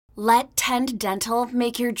Let Tend Dental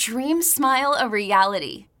make your dream smile a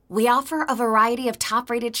reality. We offer a variety of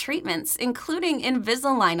top-rated treatments, including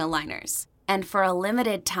Invisalign aligners. And for a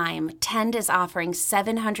limited time, Tend is offering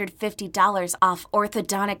 $750 off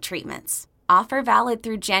orthodontic treatments. Offer valid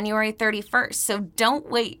through January 31st, so don't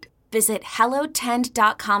wait. Visit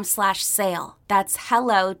hellotend.com/sale. That's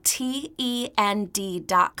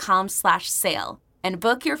hellotend.com/sale. And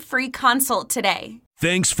book your free consult today.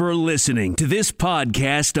 Thanks for listening to this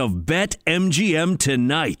podcast of BetMGM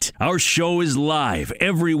Tonight. Our show is live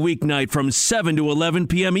every weeknight from 7 to 11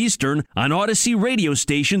 p.m. Eastern on Odyssey radio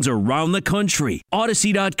stations around the country,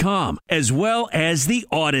 Odyssey.com, as well as the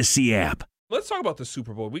Odyssey app. Let's talk about the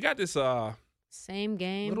Super Bowl. We got this same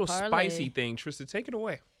game little parlay. Spicy thing. Tristan, take it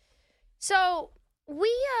away. So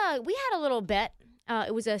we had a little bet.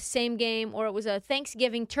 It was a same game, or it was a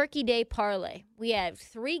Thanksgiving Turkey Day parlay. We had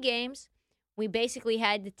 3 games. We basically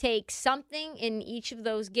had to take something in each of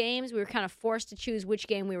those games. We were kind of forced to choose which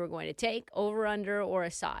game we were going to take, over, under, or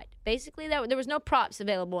a side. Basically, there was no props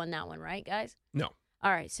available in that one, right, guys? No.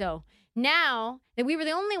 All right, so now that we were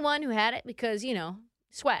the only one who had it because,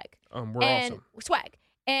 swag. We're awesome. Swag.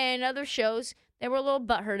 And other shows, they were a little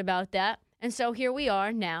butthurt about that. And so here we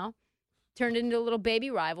are now, turned into a little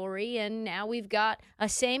baby rivalry, and now we've got a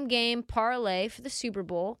same-game parlay for the Super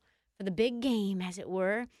Bowl, for the big game, as it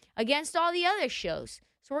were, against all the other shows.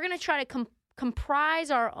 So we're going to try to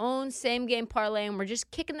comprise our own same-game parlay, and we're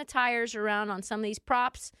just kicking the tires around on some of these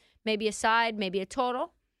props, maybe a side, maybe a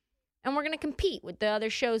total, and we're going to compete with the other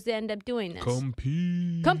shows that end up doing this.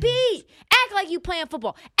 Compete. Act like you playing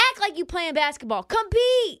football. Act like you playing basketball.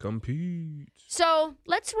 Compete. So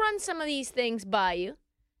let's run some of these things by you.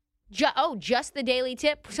 Just the daily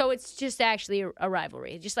tip. So it's just actually a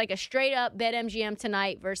rivalry. Just like a straight-up BetMGM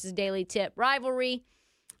Tonight versus daily tip rivalry,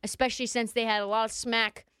 especially since they had a lot of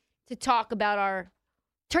smack to talk about our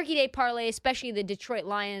Turkey Day parlay, especially the Detroit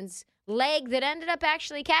Lions leg that ended up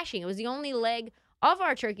actually cashing. It was the only leg of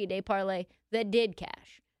our Turkey Day parlay that did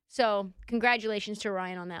cash. So congratulations to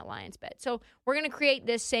Ryan on that Lions bet. So we're going to create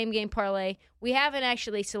this same-game parlay. We haven't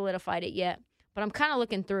actually solidified it yet, but I'm kind of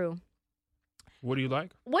looking through. What do you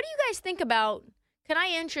like? What do you guys think about, can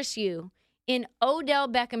I interest you in Odell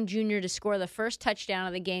Beckham Jr. to score the first touchdown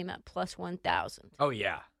of the game at plus 1,000? Oh,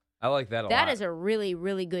 yeah. I like that a lot. That is a really,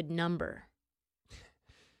 really good number.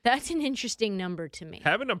 That's an interesting number to me.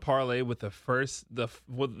 Having a parlay with the first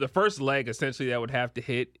leg, essentially, that would have to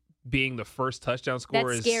hit being the first touchdown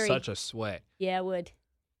score is scary. Such a sweat. Yeah, it would.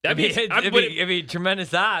 It'd be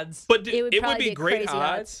tremendous odds. But it would be great crazy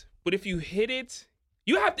odds. But if you hit it,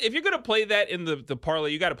 you have to. If you're gonna play that in the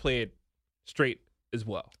parlay, you got to play it straight as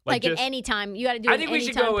well. Like at any time, you got to do. I think we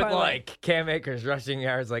should go with parlay. like Cam Akers rushing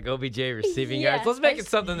yards, like OBJ receiving yards. Let's make it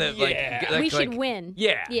something that we should win.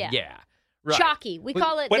 Yeah. Right. Chalky. We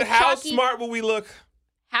call it. But how chalky, smart will we look?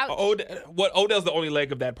 Odell's the only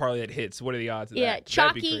leg of that parlay that hits. What are the odds of that?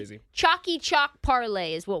 That'd be crazy. Chalky chalk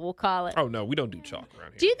parlay is what we'll call it. Oh no, we don't do chalk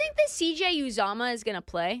around here. Do you think that CJ Uzomah is gonna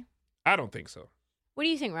play? I don't think so. What do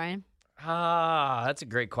you think, Ryan? That's a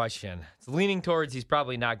great question. It's leaning towards he's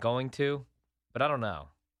probably not going to, but I don't know.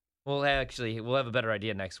 We'll have a better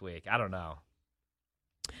idea next week. I don't know.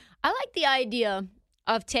 I like the idea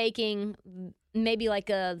of taking maybe like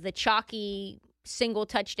the chalky single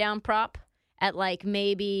touchdown prop at like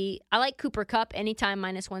maybe I like Cooper Kupp anytime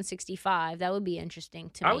minus 165. That would be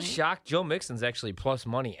interesting to me. I was shocked. Joe Mixon's actually plus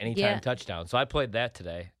money anytime touchdown, so I played that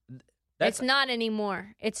today. It's not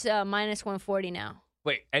anymore. It's minus 140 now.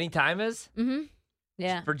 Wait, anytime is? Mm-hmm.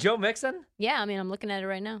 Yeah. For Joe Mixon? Yeah, I mean, I'm looking at it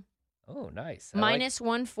right now. Oh, nice. Minus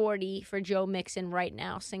 140 for Joe Mixon right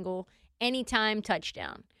now. Single anytime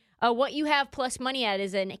touchdown. What you have plus money at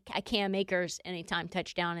is a Cam Akers anytime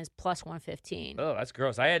touchdown is plus 115. Oh, that's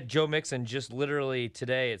gross. I had Joe Mixon just literally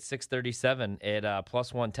today at 637 at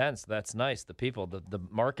plus 110, so that's nice. The people, the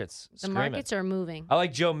markets screaming. The markets are moving. I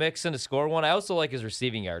like Joe Mixon to score one. I also like his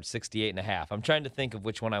receiving yards, 68.5. I'm trying to think of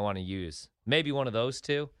which one I want to use. Maybe one of those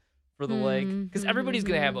two for the leg. Because everybody's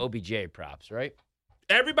going to have OBJ props, right?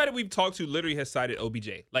 Everybody we've talked to literally has cited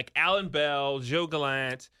OBJ. Like Alan Bell, Joe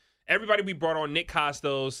Gallant. Everybody we brought on, Nick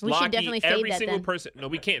Costos, we should definitely fade every that single then. person. No,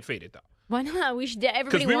 we can't fade it though. Why not? We should.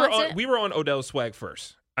 Everybody wants it. We were on Odell's swag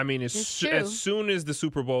first. I mean, as true. soon as the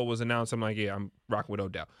Super Bowl was announced, I'm like, yeah, I'm rocking with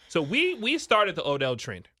Odell. So we started the Odell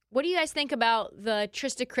trend. What do you guys think about the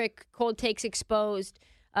Trista Crick Cold Takes Exposed?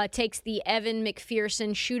 Takes the Evan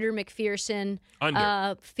McPherson, Shooter McPherson,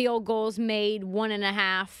 field goals made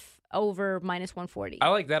 1.5 over minus 140. I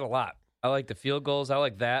like that a lot. I like the field goals. I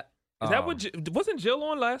like that. Is that what wasn't Jill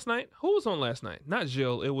on last night? Who was on last night? Not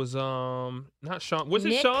Jill. It was not Sean. Was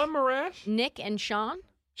it Sean Marash? Nick and Sean.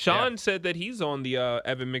 Sean said that he's on the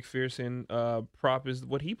Evan McPherson prop is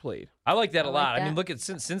what he played. I like that a lot. that. I mean, look at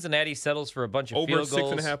Cincinnati settles for a bunch of Over field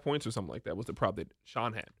goals. 6.5 points or something like that was the prop that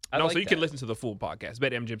Sean had. I And like also, you that. can listen to the full podcast.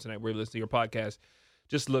 BetMGM tonight. We're listening to your podcast.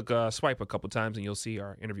 Just swipe a couple times, and you'll see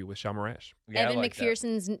our interview with Sean Marash. Yeah, I Evan like that.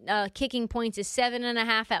 McPherson's kicking points is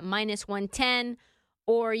 7.5 at -110,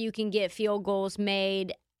 or you can get field goals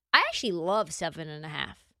made. I actually love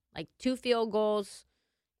 7.5, like 2 field goals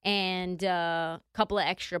and a couple of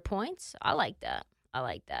extra points. I like that.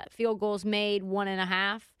 Field goals made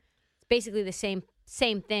 1.5. It's basically the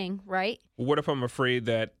same thing, right? Well, what if I'm afraid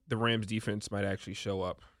that the Rams defense might actually show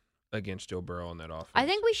up against Joe Burrow on that offense? I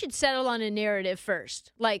think we should settle on a narrative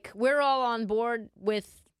first. Like, we're all on board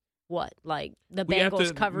with what? Like, the We have Bengals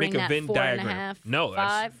to covering make a that Venn 4.5, diagram. No,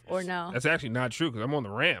 5, or no? That's actually not true because I'm on the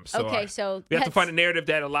Rams. So Okay, so we have to that's- find a narrative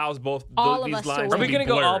that allows both All of these us to lines win. to Are we be going to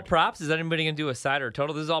go all blurred. props? Is anybody going to do a side or a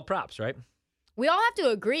total? This is all props, right? We all have to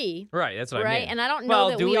agree, Right, that's what I right? mean. And I don't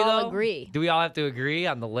know that do we all though? agree. Do we all have to agree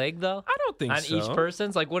on the leg, though? I don't think on so. each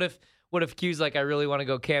person's? Like, what if Q's like, I really want to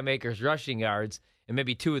go Cam Akers rushing yards, and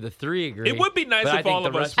maybe 2 of the 3 agree? It would be nice but I if think all the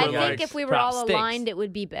of us rest were I of like, think if we were prop all stinks. aligned, it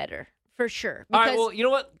would be better, for sure. All Because right, well, you know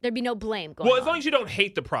what? there'd be no blame going Well, on. as long as you don't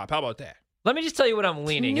hate the prop, how about that? Let me just tell you what I'm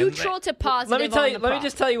leaning. Neutral to positive Let me tell on you. the Let me prop.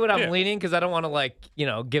 just tell you what I'm Yeah. leaning because I don't want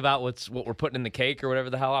to give out what we're putting in the cake or whatever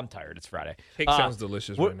the hell. I'm tired. It's Friday. Cake sounds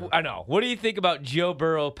delicious right now. I know. What do you think about Joe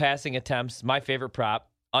Burrow passing attempts? My favorite prop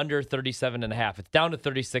under 37.5. It's down to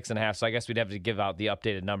 36.5. So I guess we'd have to give out the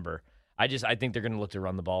updated number. I think they're going to look to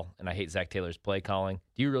run the ball, and I hate Zach Taylor's play calling.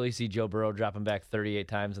 Do you really see Joe Burrow dropping back 38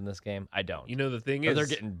 times in this game? I don't. You know, the thing Or is, they're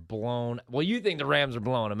getting blown. Well, you think the Rams are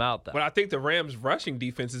blowing him out, though. but I think the Rams' rushing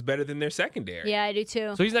defense is better than their secondary. Yeah, I do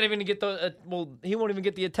too. So he's not even going to get he won't even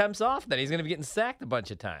get the attempts off then. He's going to be getting sacked a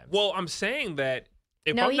bunch of times. Well, I'm saying that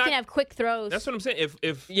if No, I'm he not, can have quick throws. that's what I'm saying.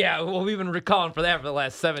 If Yeah, well, we've been recalling for that for the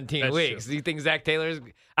last 17 That's weeks. true. Do you think Zach Taylor's?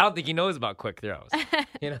 I don't think he knows about quick throws.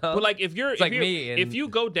 You know, but like if you're It's like me and- if you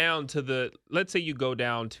go down to let's say you go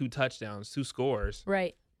down 2 touchdowns, 2 scores.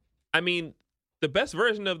 Right. I mean, the best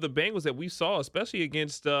version of the Bengals that we saw, especially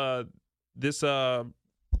against this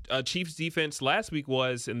Chiefs defense last week,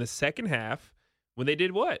 was in the second half when they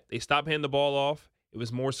did what? They stopped handing the ball off. It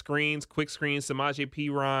was more screens, quick screens, Samaje P.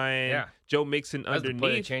 Joe Mixon that's the play that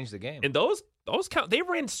underneath. changed the game. And those count. They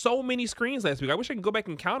ran so many screens last week. I wish I could go back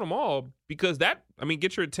and count them all because get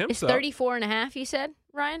your attempts It's up. 34.5, you said,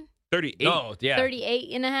 Ryan? 38. No, yeah,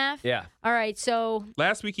 38.5? yeah. All right, so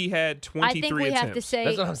Last week he had 23 I think we attempts. have to say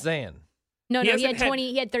That's what I'm saying. no, He he hasn't had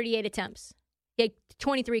 20. He had 38 attempts. He had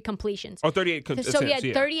 23 completions. 38 attempts. So he had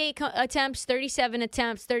yeah. 38 attempts, 37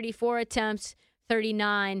 attempts, 34 attempts,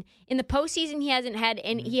 39. In the postseason, he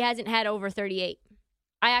hasn't had over 38.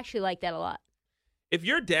 I actually like that a lot. If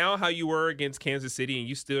you're down how you were against Kansas City and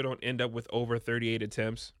you still don't end up with over 38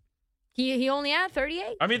 attempts, He only had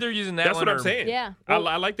 38. I'm either using that that's one what I'm or- saying. Yeah. I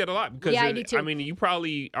like that a lot because Yeah, I do too. I mean, you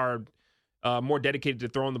probably are more dedicated to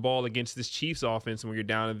throwing the ball against this Chiefs offense when you're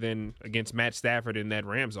down than against Matt Stafford and that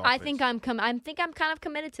Rams offense. I think I'm kind of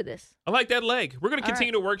committed to this. I like that leg. We're going to All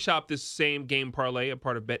continue to workshop this same game parlay, a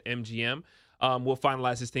part of BetMGM. We'll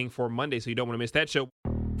finalize this thing for Monday, so you don't want to miss that show.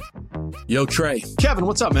 Yo, Trey. Kevin,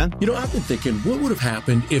 what's up, man? You know, I've been thinking, what would have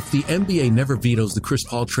happened if the NBA never vetoes the Chris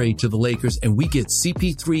Paul trade to the Lakers and we get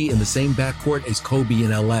CP3 in the same backcourt as Kobe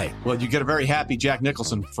in LA? Well, you get a very happy Jack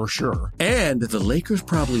Nicholson for sure. And the Lakers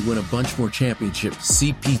probably win a bunch more championships.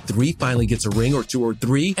 CP3 finally gets a ring or 2 or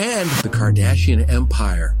 3, and the Kardashian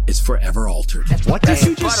empire is forever altered. What did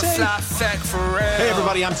you just say? Hey,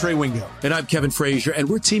 everybody, I'm Trey Wingo. And I'm Kevin Frazier, and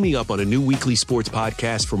we're teaming up on a new weekly sports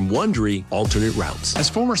podcast from Wondery, Alternate Routes. As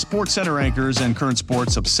former Sports Center anchors and current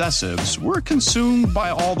sports obsessives, we're consumed by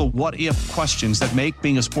all the what-if questions that make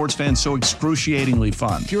being a sports fan so excruciatingly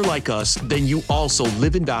fun. If you're like us, then you also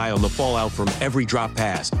live and die on the fallout from every drop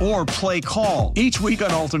pass. Or play call. Each week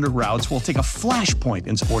on Alternate Routes, we'll take a flashpoint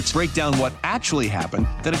in sports, break down what actually happened,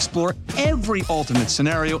 then explore every alternate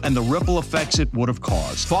scenario and the ripple effects it would have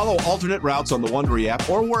caused. Follow Alternate Routes on the Wondery app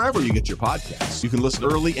or wherever you get your podcasts. You can listen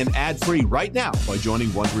early and ad-free right now by joining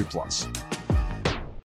Wondery Plus.